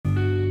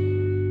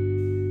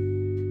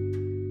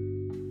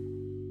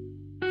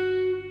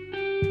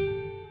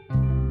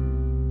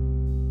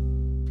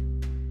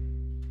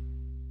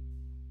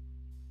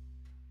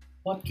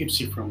What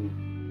keeps you from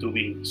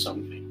doing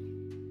something?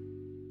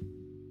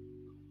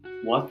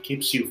 What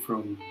keeps you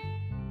from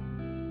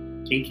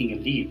taking a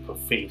leap of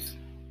faith?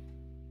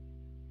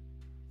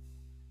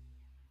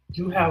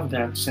 You have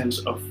that sense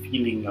of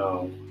feeling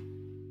of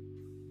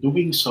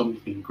doing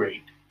something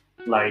great,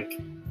 like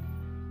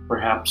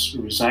perhaps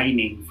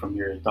resigning from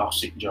your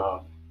toxic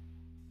job,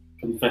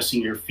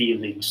 confessing your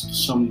feelings to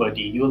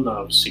somebody you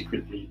love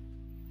secretly,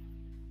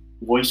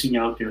 voicing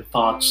out your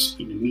thoughts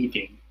in a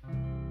meeting,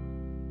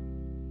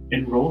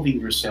 enrolling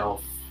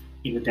yourself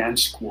in a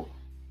dance school.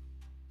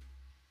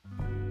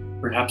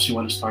 Perhaps you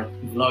want to start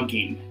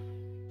vlogging,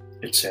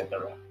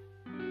 etc.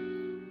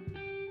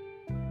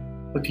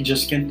 But you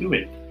just can't do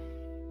it.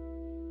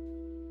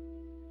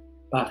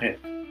 Bakit?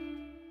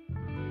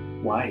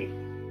 Why?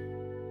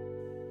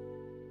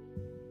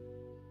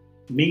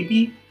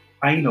 Maybe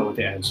I know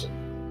the answer.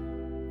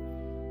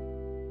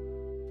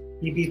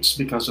 Maybe it's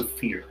because of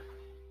fear.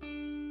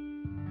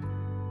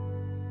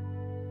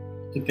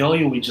 To tell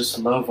you, we just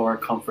love our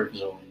comfort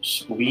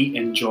zones. We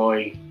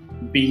enjoy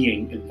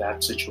being in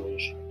that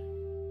situation.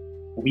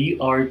 We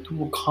are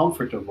too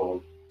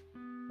comfortable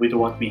with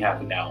what we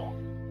have now.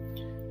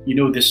 You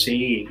know the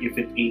saying, if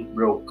it ain't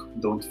broke,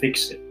 don't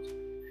fix it.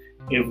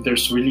 If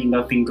there's really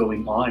nothing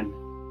going on,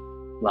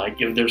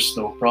 like if there's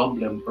no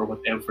problem or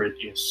whatever it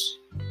is,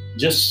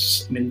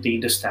 just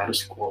maintain the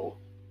status quo.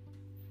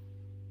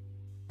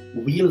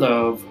 We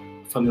love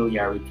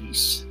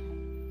familiarities.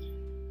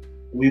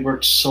 We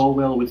work so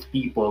well with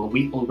people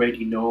we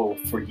already know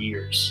for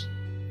years.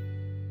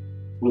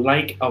 We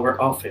like our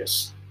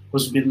office,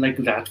 who's been like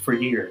that for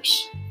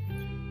years.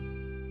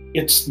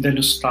 It's the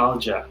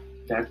nostalgia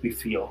that we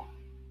feel.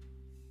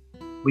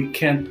 We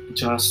can't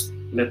just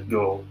let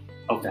go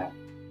of that.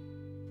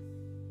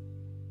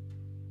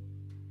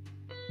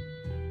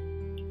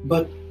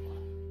 But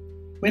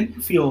when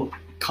you feel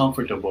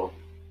comfortable,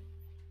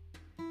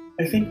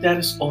 I think that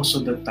is also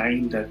the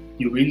time that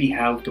you really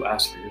have to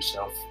ask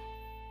yourself,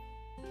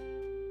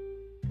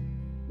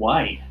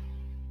 why?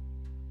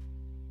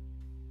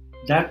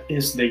 That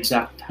is the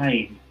exact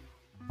time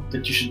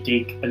that you should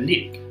take a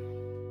leap.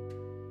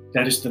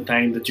 That is the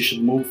time that you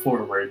should move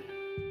forward,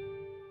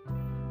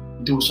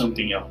 do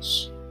something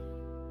else.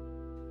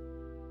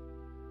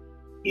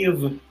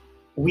 If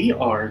we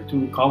are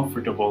too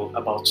comfortable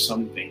about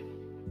something,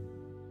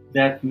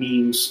 that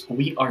means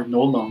we are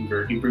no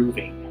longer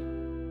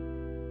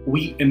improving.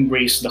 We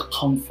embrace the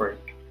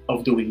comfort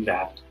of doing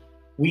that.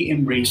 We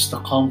embrace the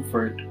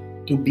comfort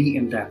to be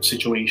in that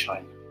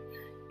situation.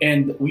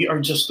 And we are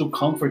just too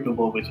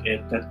comfortable with it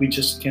that we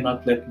just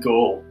cannot let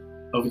go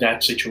of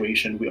that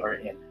situation we are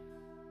in.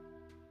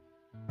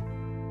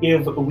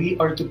 If we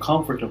are too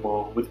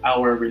comfortable with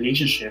our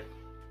relationship,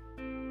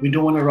 we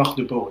don't want to rock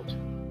the boat.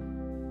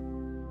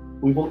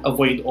 We will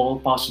avoid all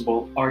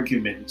possible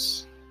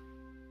arguments.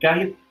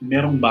 Kahit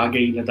merong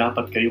bagay na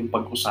dapat kayong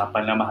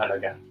pag-usapan na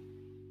mahalaga,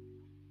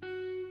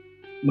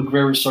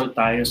 magre-resort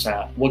tayo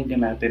sa wag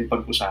na natin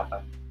pag-usapan.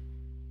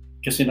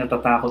 Kasi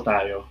natatakot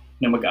tayo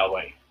na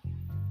mag-away.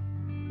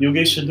 You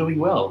guys are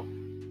doing well.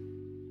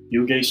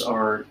 You guys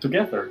are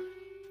together.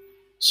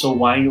 So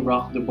why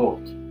rock the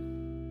boat?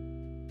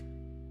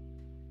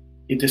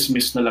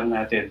 I-dismiss na lang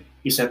natin.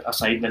 I-set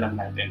aside na lang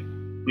natin.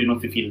 Yun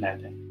ang feel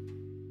natin.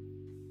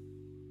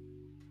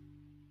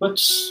 But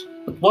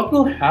what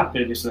will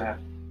happen is that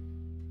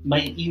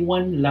may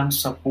iwan lang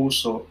sa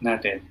puso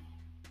natin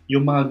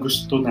yung mga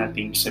gusto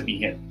nating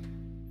sabihin.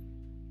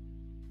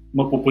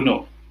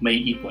 Mapupuno, may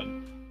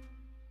ipon.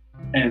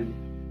 And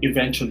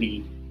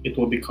eventually, it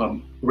will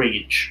become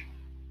rage.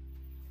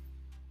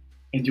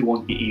 And you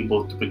won't be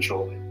able to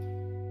control it.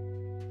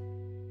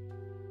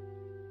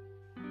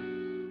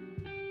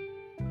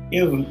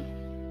 If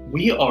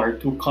we are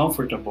too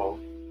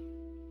comfortable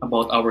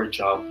about our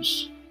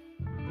jobs,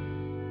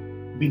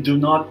 we do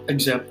not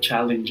accept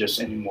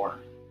challenges anymore.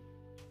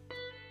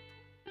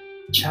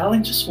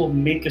 Challenges will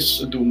make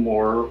us do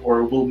more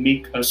or will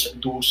make us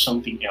do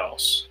something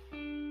else.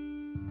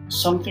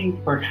 Something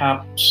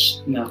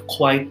perhaps na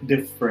quite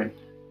different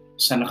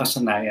sa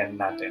nakasanayan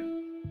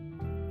natin.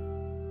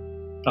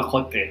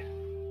 Takot eh.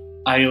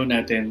 Ayaw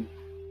natin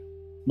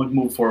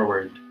mag-move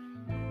forward.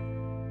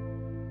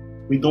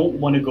 We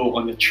don't want to go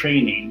on a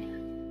training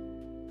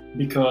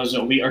because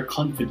we are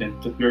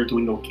confident that we are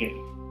doing okay.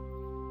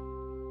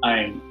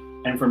 I'm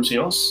from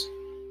sales.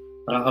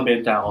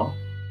 Nakakabenta ako.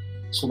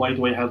 So why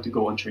do I have to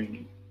go on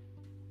training?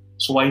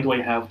 So why do I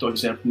have to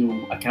accept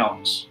new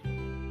accounts?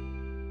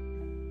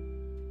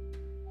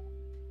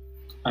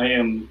 I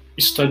am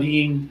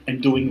studying and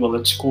doing well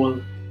at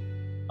school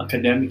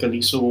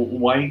academically. So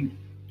why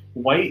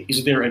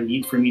is there a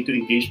need for me to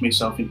engage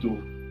myself into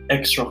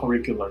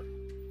extracurricular?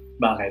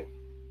 Bakit?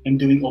 I'm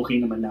doing okay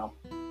naman now.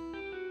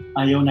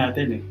 Ayaw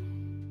natin eh.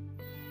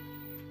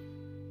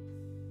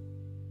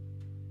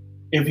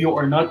 If you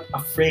are not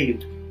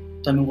afraid,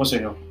 tanong ko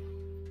sa'yo,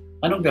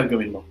 anong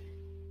gagawin mo?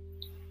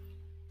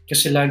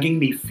 Kasi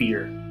laging may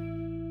fear.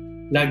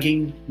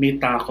 Laging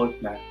may takot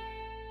na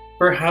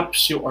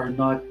perhaps you are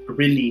not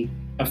really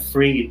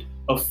afraid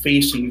of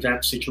facing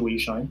that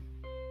situation.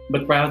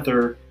 but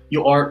rather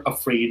you are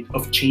afraid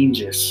of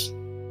changes.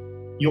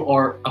 You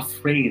are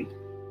afraid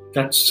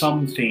that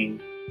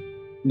something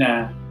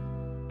na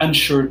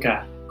unsure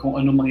ka kung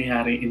ano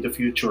mangyayari in the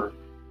future.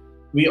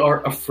 We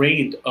are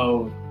afraid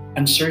of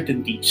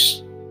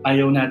uncertainties.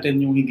 Ayaw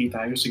natin yung hindi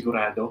tayo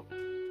sigurado.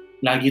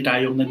 Lagi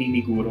tayong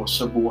naniniguro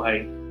sa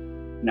buhay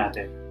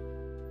natin.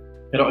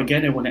 Pero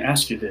again, I want to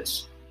ask you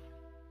this.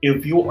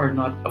 If you are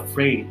not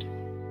afraid,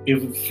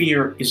 if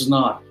fear is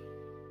not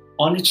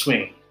on its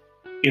way,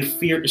 if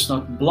fear is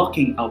not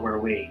blocking our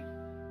way,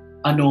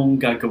 anong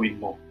gagawin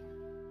mo?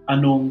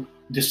 Anong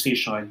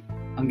decision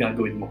ang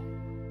gagawin mo?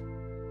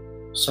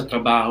 Sa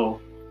trabaho,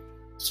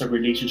 sa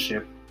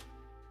relationship,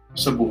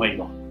 sa buhay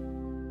mo.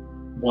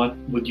 What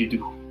would you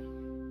do?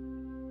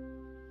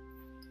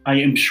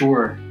 I am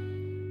sure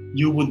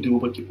you would do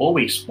what you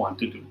always want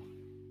to do.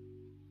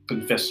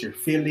 Confess your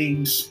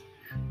feelings,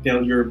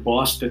 tell your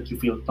boss that you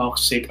feel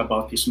toxic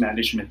about his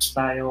management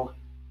style,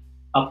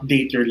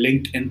 update your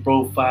LinkedIn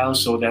profile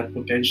so that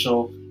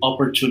potential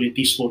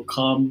opportunities will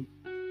come,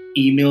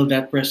 email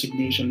that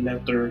resignation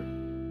letter,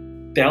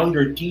 tell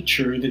your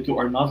teacher that you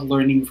are not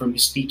learning from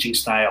his teaching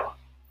style.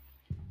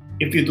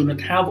 If you do not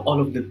have all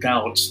of the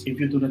doubts, if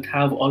you do not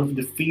have all of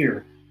the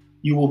fear,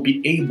 you will be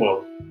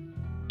able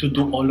to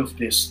do all of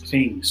these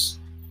things.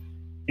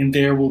 And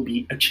there will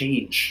be a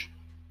change.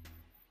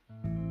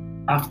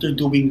 After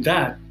doing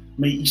that,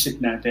 may isip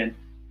natin,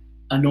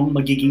 anong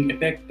magiging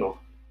epekto?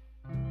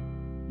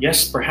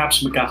 Yes,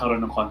 perhaps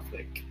magkakaroon ng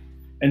conflict.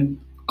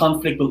 And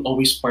conflict will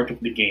always part of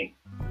the game.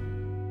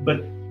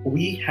 But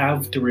we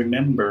have to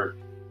remember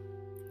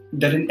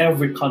that in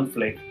every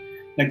conflict,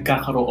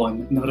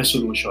 nagkakaroon ng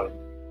resolution.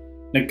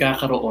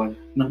 Nagkakaroon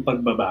ng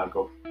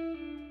pagbabago.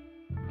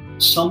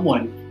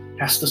 Someone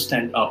has to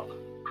stand up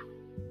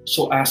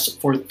so as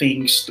for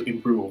things to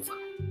improve.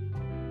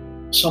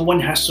 Someone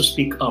has to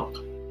speak up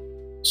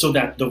so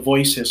that the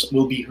voices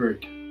will be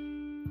heard.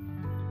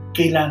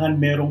 Kailangan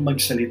merong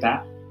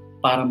magsalita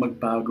para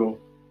magbago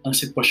ang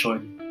sitwasyon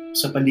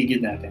sa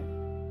paligid natin.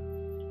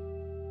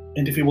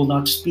 And if you will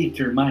not speak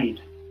your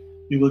mind,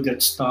 you will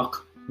get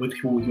stuck with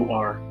who you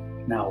are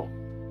now,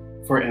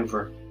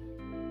 forever.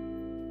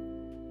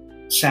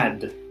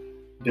 Sad,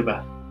 di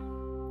ba?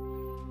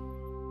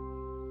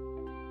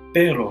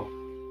 Pero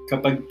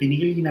kapag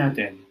pinili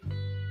natin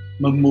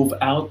mag-move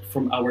out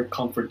from our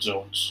comfort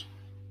zones,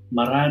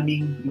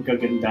 maraming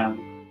magagandang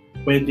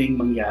pwedeng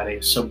mangyari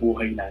sa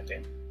buhay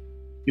natin.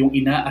 Yung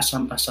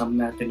inaasam-asam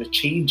natin na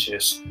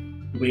changes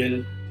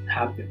will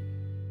happen.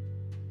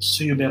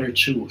 So you better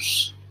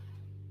choose.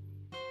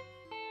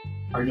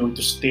 Are you going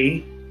to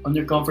stay on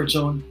your comfort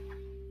zone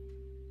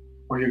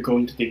or you're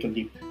going to take a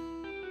leap?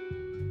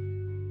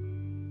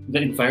 The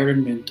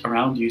environment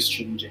around you is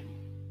changing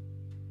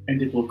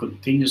and it will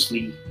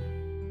continuously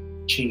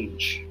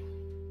change.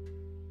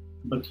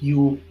 But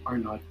you are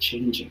not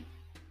changing,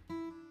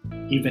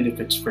 even if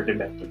it's for the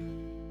better.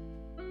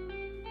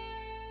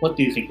 What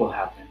do you think will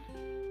happen?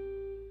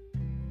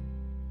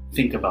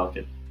 Think about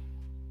it.